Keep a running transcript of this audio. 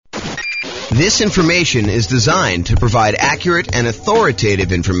This information is designed to provide accurate and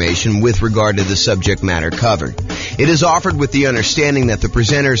authoritative information with regard to the subject matter covered. It is offered with the understanding that the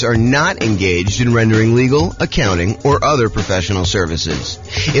presenters are not engaged in rendering legal, accounting, or other professional services.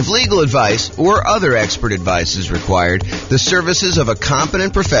 If legal advice or other expert advice is required, the services of a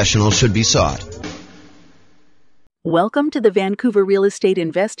competent professional should be sought. Welcome to the Vancouver Real Estate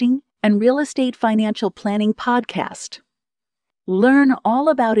Investing and Real Estate Financial Planning Podcast. Learn all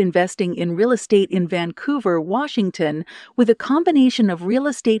about investing in real estate in Vancouver, Washington, with a combination of real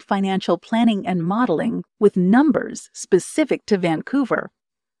estate financial planning and modeling with numbers specific to Vancouver,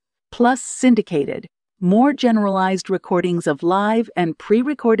 plus syndicated, more generalized recordings of live and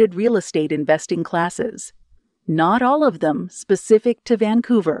pre-recorded real estate investing classes, not all of them specific to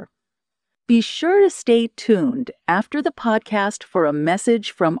Vancouver. Be sure to stay tuned after the podcast for a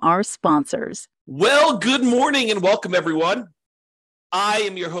message from our sponsors. Well, good morning and welcome, everyone. I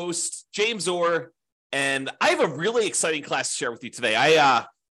am your host, James Orr, and I have a really exciting class to share with you today.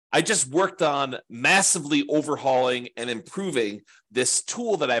 I just worked on massively overhauling and improving this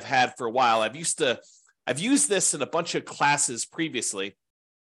tool that I've had for a while. I've used this in a bunch of classes previously.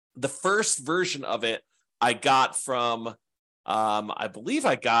 The first version of it I got from, I believe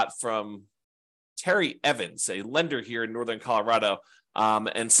I got from Terry Evans, a lender here in Northern Colorado.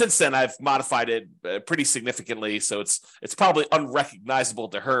 And since then, I've modified it pretty significantly, so it's probably unrecognizable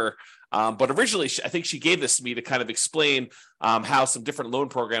to her. But originally, I think she gave this to me to kind of explain how some different loan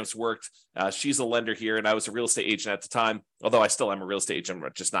programs worked. She's a lender here, and I was a real estate agent at the time, although I still am a real estate agent, I'm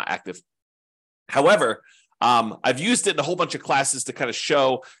just not active. However, I've used it in a whole bunch of classes to kind of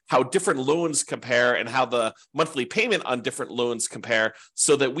show how different loans compare and how the monthly payment on different loans compare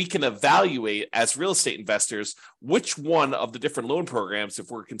so that we can evaluate as real estate investors which one of the different loan programs, if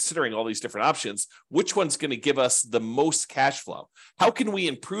we're considering all these different options, which one's going to give us the most cash flow. How can we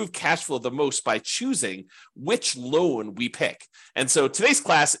improve cash flow the most by choosing which loan we pick? And so today's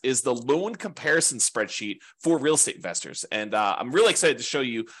class is the loan comparison spreadsheet for real estate investors. And I'm really excited to show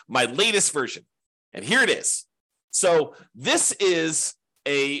you my latest version. And here it is. So this is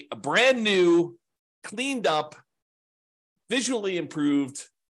a brand new, cleaned up, visually improved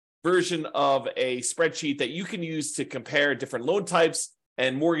version of a spreadsheet that you can use to compare different loan types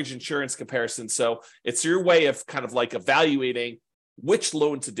and mortgage insurance comparisons. So it's your way of kind of like evaluating which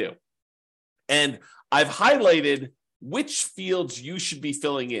loan to do. And I've highlighted which fields you should be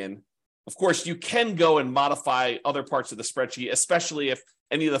filling in. Of course, you can go and modify other parts of the spreadsheet, especially if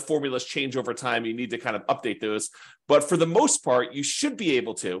any of the formulas change over time, you need to kind of update those. But for the most part, you should be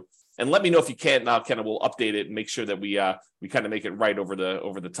able to. And let me know if you can't. Now, kind of we'll update it and make sure that we kind of make it right over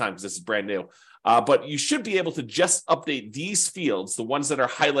the time because this is brand new. But you should be able to just update these fields, the ones that are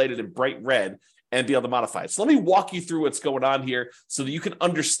highlighted in bright red, and be able to modify it. So let me walk you through what's going on here so that you can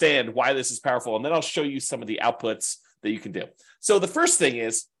understand why this is powerful. And then I'll show you some of the outputs that you can do. So the first thing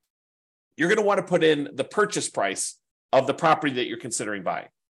is you're going to want to put in the purchase price of the property that you're considering buying.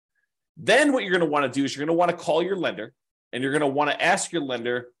 Then what you're going to want to do is you're going to want to call your lender and you're going to want to ask your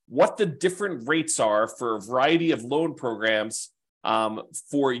lender what the different rates are for a variety of loan programs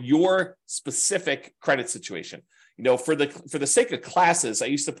for your specific credit situation. You know, for the sake of classes, I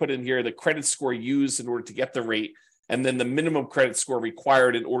used to put in here the credit score used in order to get the rate and then the minimum credit score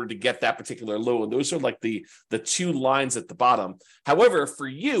required in order to get that particular loan. Those are like the two lines at the bottom. However, for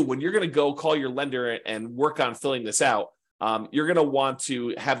you, when you're going to go call your lender and work on filling this out, you're going to want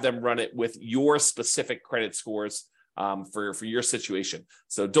to have them run it with your specific credit scores for your situation.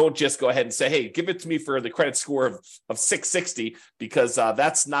 So don't just go ahead and say, hey, give it to me for the credit score of 660, because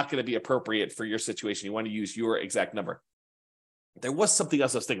that's not going to be appropriate for your situation. You want to use your exact number. There was something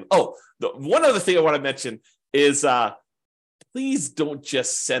else I was thinking. Oh, one other thing I want to mention is please don't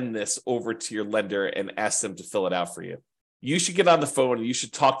just send this over to your lender and ask them to fill it out for you. You should get on the phone and you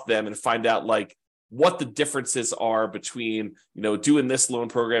should talk to them and find out like what the differences are between, you know, doing this loan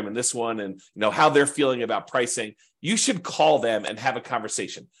program and this one and, you know, how they're feeling about pricing. You should call them and have a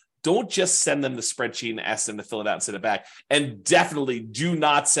conversation. Don't just send them the spreadsheet and ask them to fill it out and send it back. And definitely do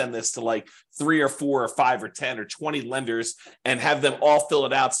not send this to like 3 or 4 or 5 or 10 or 20 lenders and have them all fill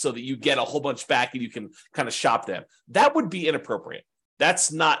it out so that you get a whole bunch back and you can kind of shop them. That would be inappropriate.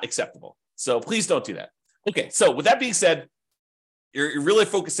 That's not acceptable. So please don't do that. Okay, so with that being said, you're really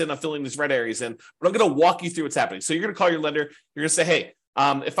focusing on filling these red areas in, but I'm going to walk you through what's happening. So you're going to call your lender. You're going to say, hey,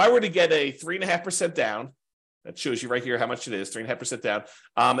 if I were to get a 3.5% down, that shows you right here how much it is, 3.5% down,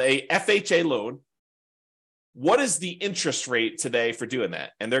 a FHA loan, what is the interest rate today for doing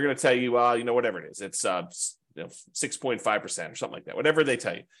that? And they're going to tell you, you know, whatever it is. It's 6.5% or something like that, whatever they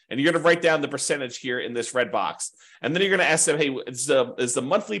tell you. And you're going to write down the percentage here in this red box. And then you're going to ask them, hey, is the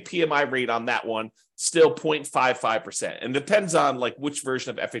monthly PMI rate on that one still 0.55%? And it depends on like which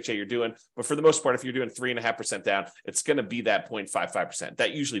version of FHA you're doing. But for the most part, if you're doing 3.5% down, it's going to be that 0.55%.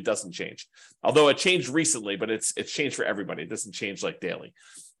 That usually doesn't change. Although it changed recently, but it's changed for everybody. It doesn't change like daily.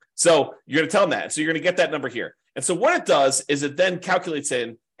 So you're going to tell them that. So you're going to get that number here. And so what it does is it then calculates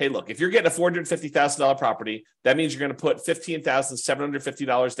in, hey, look, if you're getting a $450,000 property, that means you're going to put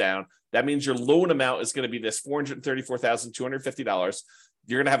 $15,750 down. That means your loan amount is going to be this $434,250.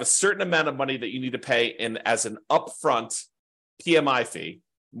 You're going to have a certain amount of money that you need to pay in as an upfront PMI fee,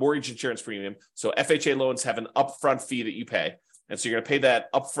 mortgage insurance premium. So FHA loans have an upfront fee that you pay. And so you're going to pay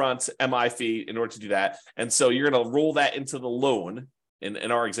that upfront MI fee in order to do that. And so you're going to roll that into the loan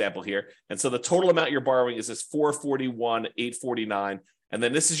in our example here. And so the total amount you're borrowing is this $441,849. And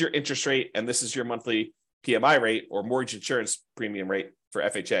then this is your interest rate, and this is your monthly PMI rate or mortgage insurance premium rate for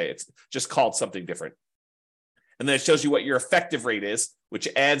FHA. It's just called something different. And then it shows you what your effective rate is, which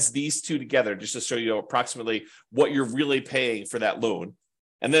adds these two together just to show you approximately what you're really paying for that loan.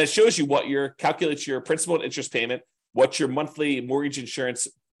 And then it shows you calculates your principal and interest payment, what your monthly mortgage insurance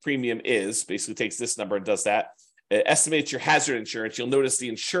premium is, basically takes this number and does that. It estimates your hazard insurance. You'll notice the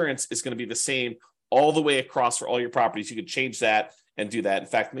insurance is going to be the same all the way across for all your properties. You can change that and do that. In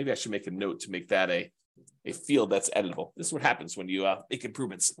fact, maybe I should make a note to make that a field that's editable. This is what happens when you make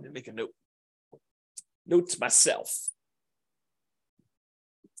improvements. Make a note. Note to myself.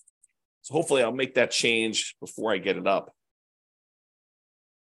 So hopefully I'll make that change before I get it up.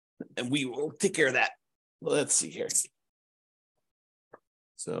 And we will take care of that. Let's see here.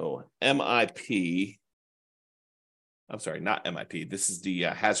 So MIP. I'm sorry, not MIP. This is the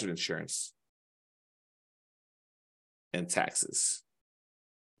hazard insurance and taxes.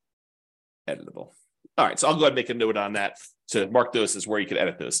 Editable. All right, so I'll go ahead and make a note on that to mark those as where you can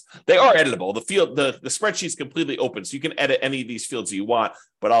edit those. They are editable. The spreadsheet's completely open, so you can edit any of these fields you want,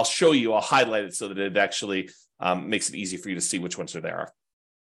 but I'll highlight it so that it actually makes it easy for you to see which ones there are.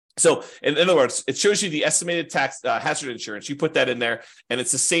 So in other words, it shows you the estimated tax hazard insurance. You put that in there, and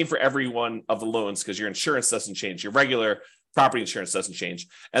it's the same for every one of the loans because your insurance doesn't change. Your regular property insurance doesn't change.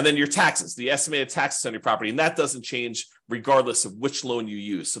 And then your taxes, the estimated taxes on your property, and that doesn't change regardless of which loan you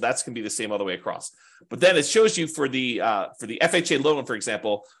use. So that's going to be the same all the way across. But then it shows you for the FHA loan, for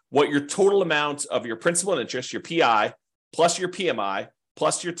example, what your total amount of your principal and interest, your PI, plus your PMI,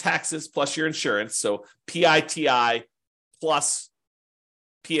 plus your taxes, plus your insurance. So PITI plus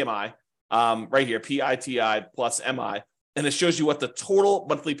PMI, right here, PITI plus MI, and it shows you what the total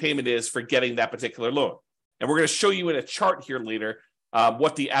monthly payment is for getting that particular loan. And we're going to show you in a chart here later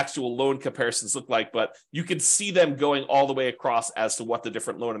what the actual loan comparisons look like, but you can see them going all the way across as to what the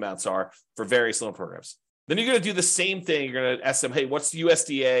different loan amounts are for various loan programs. Then you're going to do the same thing. You're going to ask them, hey, what's the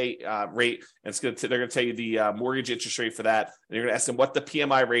USDA rate? And they're going to tell you the mortgage interest rate for that. And you're going to ask them what the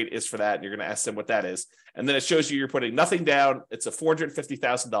PMI rate is for that. And you're going to ask them what that is. And then it shows you you're putting nothing down. It's a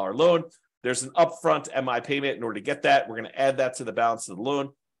 $450,000 loan. There's an upfront MI payment. In order to get that, we're going to add that to the balance of the loan.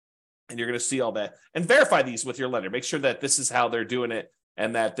 And you're going to see all that and verify these with your lender. Make sure that this is how they're doing it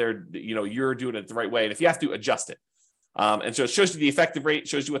and that you're doing it the right way. And if you have to, adjust it. And so it shows you the effective rate,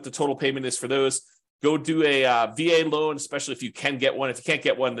 shows you what the total payment is for those. Go do a VA loan, especially if you can get one. If you can't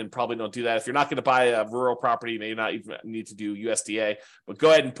get one, then probably don't do that. If you're not going to buy a rural property, you may not even need to do USDA, but go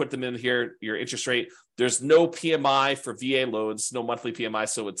ahead and put them in here, your interest rate. There's no PMI for VA loans, no monthly PMI,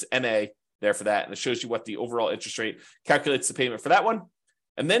 so it's NA there for that. And it shows you what the overall interest rate calculates the payment for that one.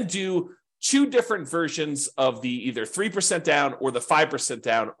 And then do two different versions of the either 3% down or the 5%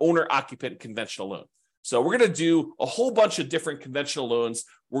 down owner-occupant conventional loan. So we're going to do a whole bunch of different conventional loans.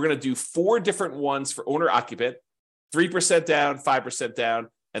 We're going to do 4 different ones for owner-occupant, 3% down, 5% down,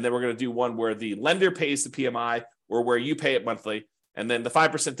 and then we're going to do one where the lender pays the PMI or where you pay it monthly. And then the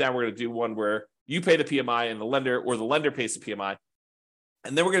 5% down, we're going to do one where you pay the PMI and the lender pays the PMI.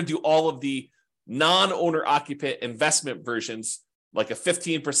 And then we're going to do all of the non-owner-occupant investment versions, like a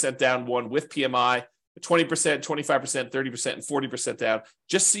 15% down one with PMI, 20%, 25%, 30%, and 40% down,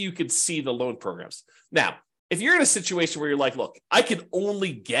 just so you can see the loan programs. Now, if you're in a situation where you're like, look, I can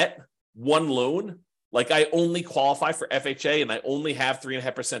only get one loan, like I only qualify for FHA and I only have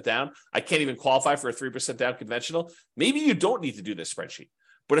 3.5% down, I can't even qualify for a 3% down conventional, maybe you don't need to do this spreadsheet.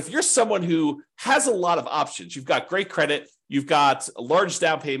 But if you're someone who has a lot of options, you've got great credit, you've got a large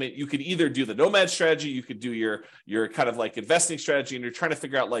down payment, you could either do the nomad strategy, you could do your kind of like investing strategy, and you're trying to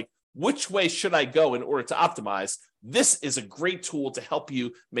figure out like, which way should I go in order to optimize? This is a great tool to help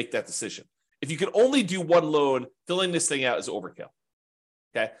you make that decision. If you can only do one loan, filling this thing out is overkill.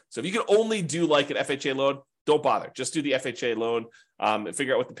 Okay. So if you can only do like an FHA loan, don't bother. Just do the FHA loan and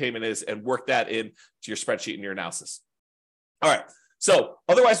figure out what the payment is and work that into your spreadsheet and your analysis. All right. So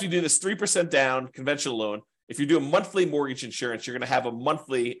otherwise, we do this 3% down conventional loan. If you're doing monthly mortgage insurance, you're going to have a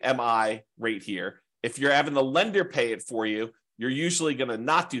monthly MI rate here. If you're having the lender pay it for you, you're usually going to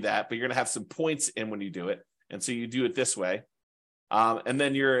not do that, but you're going to have some points in when you do it. And so you do it this way. And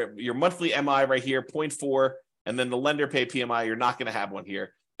then your monthly MI right here, 0.4, and then the lender pay PMI, you're not going to have one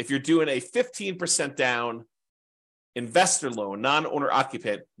here. If you're doing a 15% down investor loan, non-owner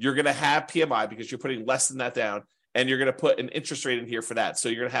occupant, you're going to have PMI because you're putting less than that down, and you're going to put an interest rate in here for that. So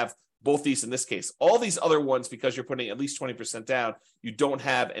you're going to have both these in this case. All these other ones, because you're putting at least 20% down, you don't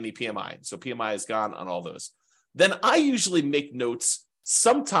have any PMI. So PMI is gone on all those. Then I usually make notes.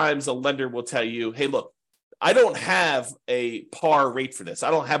 Sometimes a lender will tell you, hey, look, I don't have a par rate for this.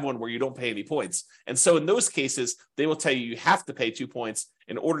 I don't have one where you don't pay any points. And so in those cases, they will tell you have to pay 2 points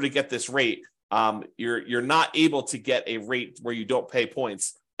in order to get this rate. You're not able to get a rate where you don't pay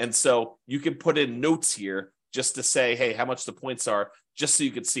points. And so you can put in notes here just to say, hey, how much the points are, just so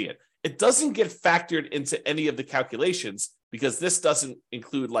you can see it. It doesn't get factored into any of the calculations because this doesn't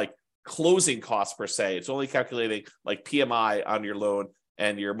include like closing costs per se. It's only calculating like PMI on your loan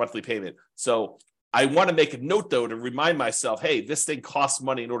and your monthly payment. So I want to make a note, though, to remind myself, hey, this thing costs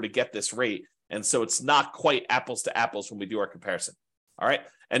money in order to get this rate. And so it's not quite apples to apples when we do our comparison. All right.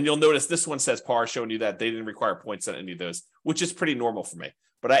 And you'll notice this one says par, showing you that they didn't require points on any of those, which is pretty normal for me.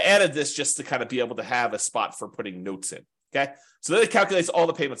 But I added this just to kind of be able to have a spot for putting notes in. Okay. So then it calculates all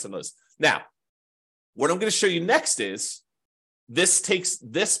the payments on those. Now, what I'm going to show you next is this takes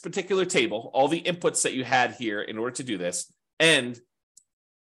this particular table, all the inputs that you had here in order to do this, and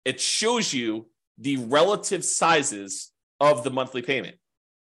it shows you the relative sizes of the monthly payment.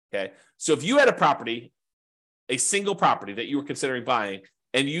 Okay. So if you had a property, a single property that you were considering buying,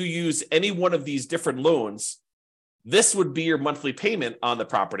 and you use any one of these different loans, this would be your monthly payment on the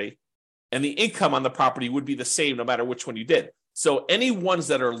property, and the income on the property would be the same no matter which one you did. So any ones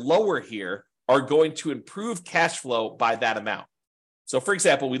that are lower here are going to improve cash flow by that amount. So for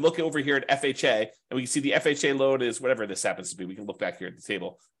example, we look over here at FHA, and we can see the FHA loan is whatever this happens to be. We can look back here at the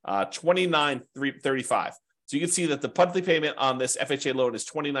table, $29,335. So you can see that the monthly payment on this FHA loan is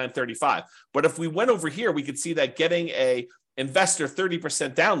 $29,335. But if we went over here, we could see that getting a investor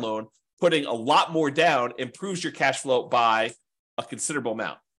 30% down loan, putting a lot more down, improves your cash flow by a considerable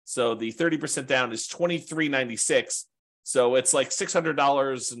amount. So the 30% down is $23.96. So it's like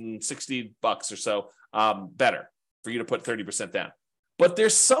 $600.60 or so better for you to put 30% down. But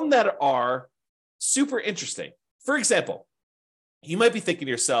there's some that are super interesting. For example, you might be thinking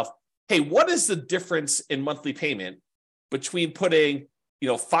to yourself, hey, what is the difference in monthly payment between putting,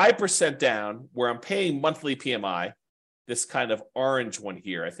 5% down where I'm paying monthly PMI, this kind of orange one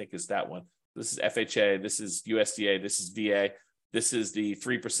here, I think is that one. This is FHA, this is USDA, this is VA, this is the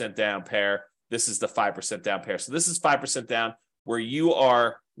 3% down pair, this is the 5% down pair. So this is 5% down where you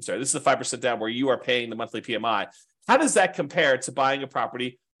are, this is the 5% down where you are paying the monthly PMI. How does that compare to buying a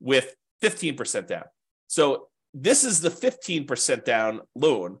property with 15% down? So this is the 15% down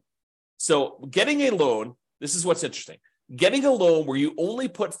loan. So getting a loan, this is what's interesting. Getting a loan where you only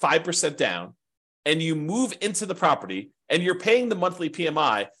put 5% down and you move into the property and you're paying the monthly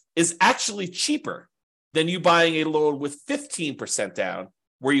PMI is actually cheaper than you buying a loan with 15% down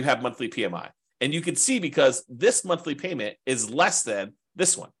where you have monthly PMI. And you can see because this monthly payment is less than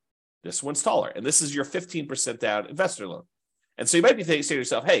this one. This one's taller. And this is your 15% down investor loan. And so you might be saying to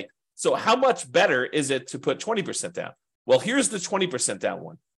yourself, hey, so how much better is it to put 20% down? Well, here's the 20% down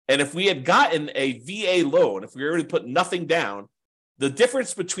one. And if we had gotten a VA loan, if we were to put nothing down, the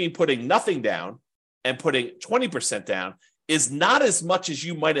difference between putting nothing down and putting 20% down is not as much as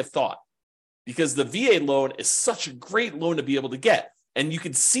you might have thought, because the VA loan is such a great loan to be able to get. And you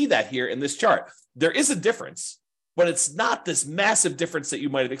can see that here in this chart. There is a difference, but it's not this massive difference that you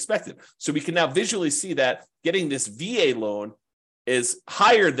might have expected. So we can now visually see that getting this VA loan is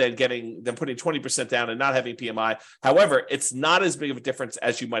higher than putting 20% down and not having PMI. However, it's not as big of a difference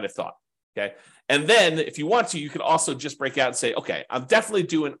as you might have thought. Okay. And then if you want to, you can also just break out and say, okay, I'm definitely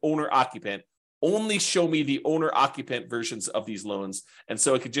doing owner occupant. Only show me the owner occupant versions of these loans. And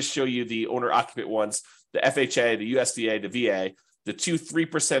so it could just show you the owner occupant ones, the FHA, the USDA, the VA, the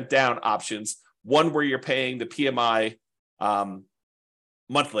 3% down options, one where you're paying the PMI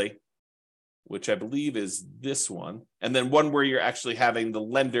monthly, which I believe is this one. And then one where you're actually having the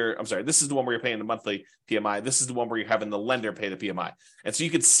lender, this is the one where you're paying the monthly PMI. This is the one where you're having the lender pay the PMI. And so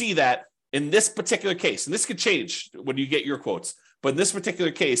you can see that in this particular case, and this could change when you get your quotes, but in this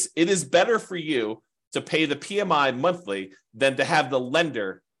particular case, it is better for you to pay the PMI monthly than to have the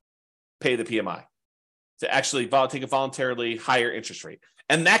lender pay the PMI. to actually take a voluntarily higher interest rate.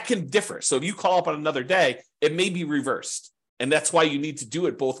 And that can differ. So if you call up on another day, it may be reversed. And that's why you need to do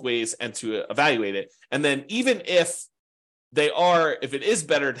it both ways and to evaluate it. And then even if it is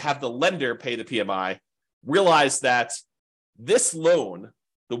better to have the lender pay the PMI, realize that this loan,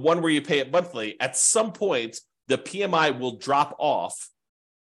 the one where you pay it monthly, at some point, the PMI will drop off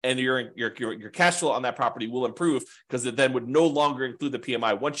and your cash flow on that property will improve because it then would no longer include the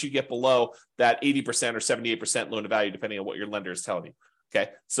PMI once you get below that 80% or 78% loan to value, depending on what your lender is telling you. Okay,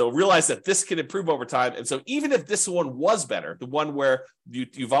 so realize that this can improve over time. And so even if this one was better, the one where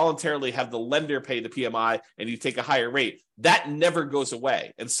you voluntarily have the lender pay the PMI and you take a higher rate, that never goes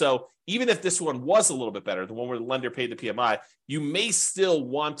away. And so even if this one was a little bit better, the one where the lender paid the PMI, you may still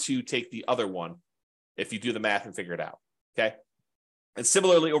want to take the other one if you do the math and figure it out. Okay. And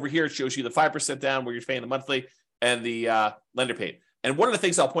similarly over here, it shows you the 5% down where you're paying the monthly and the lender paid. And one of the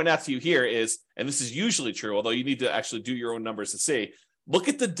things I'll point out to you here is, and this is usually true, although you need to actually do your own numbers to see, look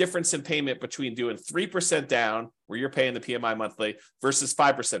at the difference in payment between doing 3% down, where you're paying the PMI monthly, versus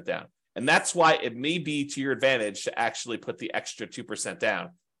 5% down. And that's why it may be to your advantage to actually put the extra 2%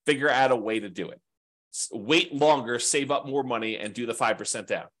 down. Figure out a way to do it. Wait longer, save up more money, and do the 5%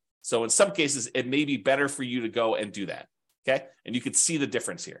 down. So in some cases, it may be better for you to go and do that. Okay? And you can see the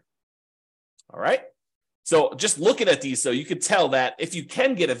difference here. All right? So just looking at these, though, you could tell that if you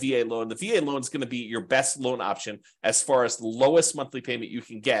can get a VA loan, the VA loan is going to be your best loan option as far as the lowest monthly payment you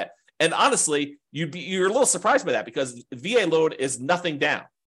can get. And honestly, you're a little surprised by that because the VA loan is nothing down.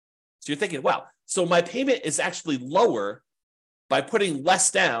 So you're thinking, wow, so my payment is actually lower by putting less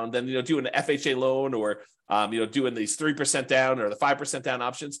down than doing an FHA loan or doing these 3% down or the 5% down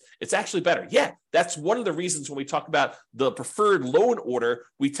options. It's actually better. Yeah, that's one of the reasons when we talk about the preferred loan order,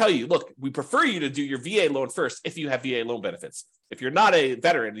 we tell you, look, we prefer you to do your VA loan first if you have VA loan benefits. If you're not a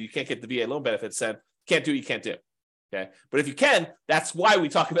veteran and you can't get the VA loan benefits, then can't do what you can't do. Okay, but if you can, that's why we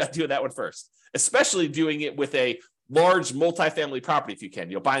talk about doing that one first, especially doing it with a large multifamily property if you can,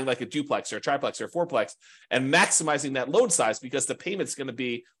 buying like a duplex or a triplex or a fourplex and maximizing that loan size because the payment's going to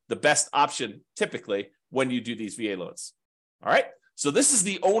be the best option typically when you do these VA loans. All right. So this is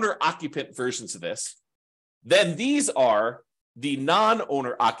the owner occupant versions of this. Then these are the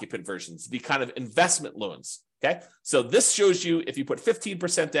non-owner occupant versions, the kind of investment loans. Okay. So this shows you if you put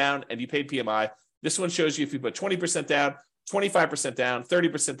 15% down and you paid PMI. This one shows you if you put 20% down, 25% down,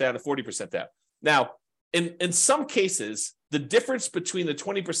 30% down, and 40% down. Now, in some cases, the difference between the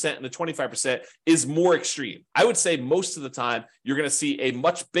 20% and the 25% is more extreme. I would say most of the time, you're going to see a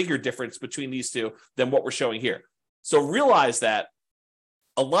much bigger difference between these two than what we're showing here. So realize that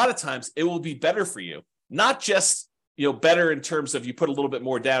a lot of times it will be better for you, not just better in terms of you put a little bit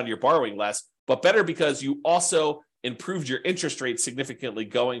more down, you're borrowing less, but better because you also improved your interest rate significantly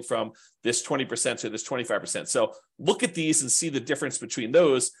going from this 20% to this 25%. So look at these and see the difference between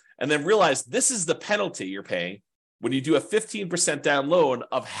those. And then realize this is the penalty you're paying when you do a 15% down loan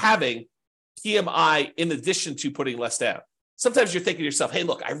of having PMI in addition to putting less down. Sometimes you're thinking to yourself, hey,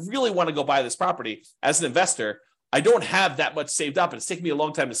 look, I really want to go buy this property as an investor. I don't have that much saved up. It's taken me a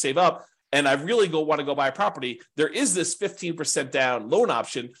long time to save up. And I really want to go buy a property. There is this 15% down loan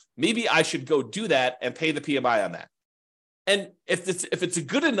option. Maybe I should go do that and pay the PMI on that. And if it's a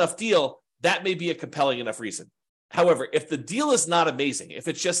good enough deal, that may be a compelling enough reason. However, if the deal is not amazing, if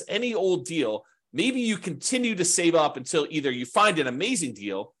it's just any old deal, maybe you continue to save up until either you find an amazing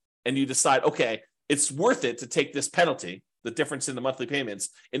deal and you decide, okay, it's worth it to take this penalty, the difference in the monthly payments,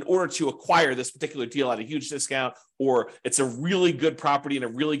 in order to acquire this particular deal at a huge discount, or it's a really good property in a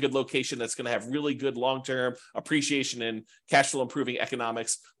really good location that's going to have really good long-term appreciation and cash flow improving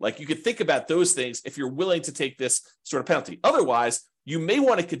economics. Like you could think about those things if you're willing to take this sort of penalty. Otherwise, you may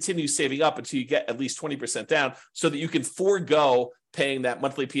want to continue saving up until you get at least 20% down so that you can forego paying that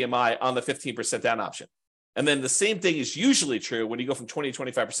monthly PMI on the 15% down option. And then the same thing is usually true when you go from 20 to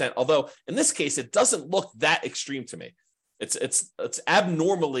 25%, although in this case, it doesn't look that extreme to me. It's an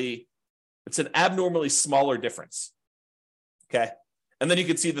abnormally smaller difference. Okay. And then you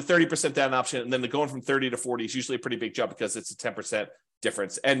can see the 30% down option, and then the going from 30 to 40 is usually a pretty big jump because it's a 10%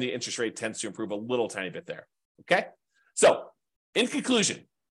 difference, and the interest rate tends to improve a little tiny bit there. Okay. So in conclusion,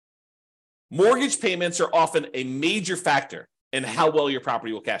 mortgage payments are often a major factor in how well your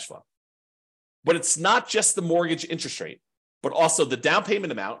property will cash flow. But it's not just the mortgage interest rate, but also the down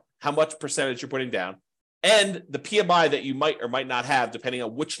payment amount, how much percentage you're putting down, and the PMI that you might or might not have, depending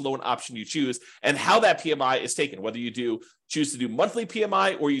on which loan option you choose, and how that PMI is taken, whether you choose to do monthly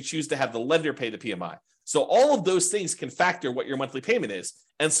PMI or you choose to have the lender pay the PMI. So all of those things can factor what your monthly payment is.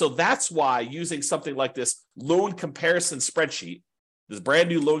 And so that's why using something like this loan comparison spreadsheet, this brand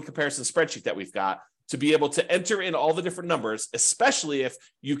new loan comparison spreadsheet that we've got, to be able to enter in all the different numbers, especially if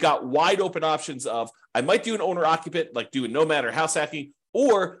you've got wide open options of, I might do an owner occupant, like do a nomad or house hacking,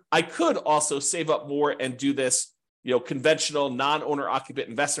 or I could also save up more and do this, conventional non-owner occupant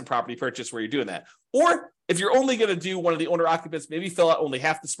investment property purchase where you're doing that. Or if you're only going to do one of the owner occupants, maybe fill out only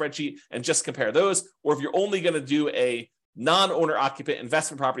half the spreadsheet and just compare those. Or if you're only going to do a non-owner occupant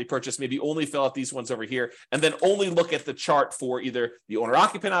investment property purchase, maybe only fill out these ones over here, and then only look at the chart for either the owner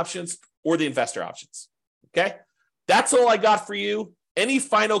occupant options or the investor options. Okay, that's all I got for you. Any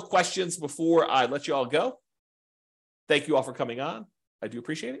final questions before I let you all go? Thank you all for coming on. I do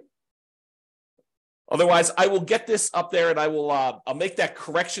appreciate it. Otherwise, I will get this up there, and I'll make that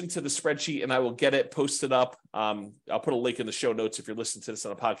correction to the spreadsheet, and I will get it posted up. I'll put a link in the show notes if you're listening to this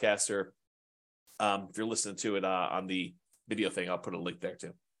on a podcast, or if you're listening to it on the video thing, I'll put a link there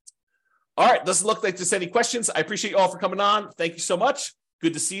too. All right, doesn't look like there's any questions. I appreciate you all for coming on. Thank you so much.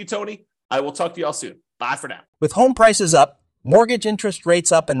 Good to see you, Tony. I will talk to you all soon. Bye for now. With home prices up, mortgage interest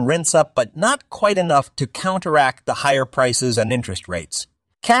rates up, and rents up, but not quite enough to counteract the higher prices and interest rates,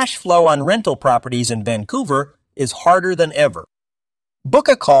 cash flow on rental properties in Vancouver is harder than ever. Book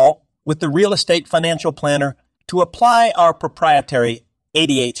a call with the Real Estate Financial Planner to apply our proprietary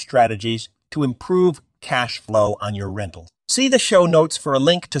 88 strategies to improve cash flow on your rentals. See the show notes for a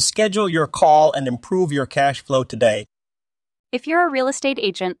link to schedule your call and improve your cash flow today. If you're a real estate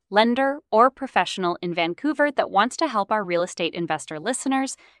agent, lender, or professional in Vancouver that wants to help our real estate investor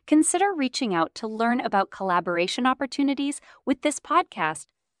listeners, consider reaching out to learn about collaboration opportunities with this podcast.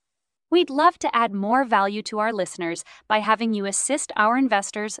 We'd love to add more value to our listeners by having you assist our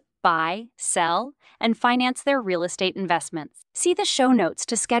investors buy, sell, and finance their real estate investments. See the show notes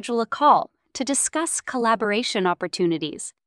to schedule a call to discuss collaboration opportunities.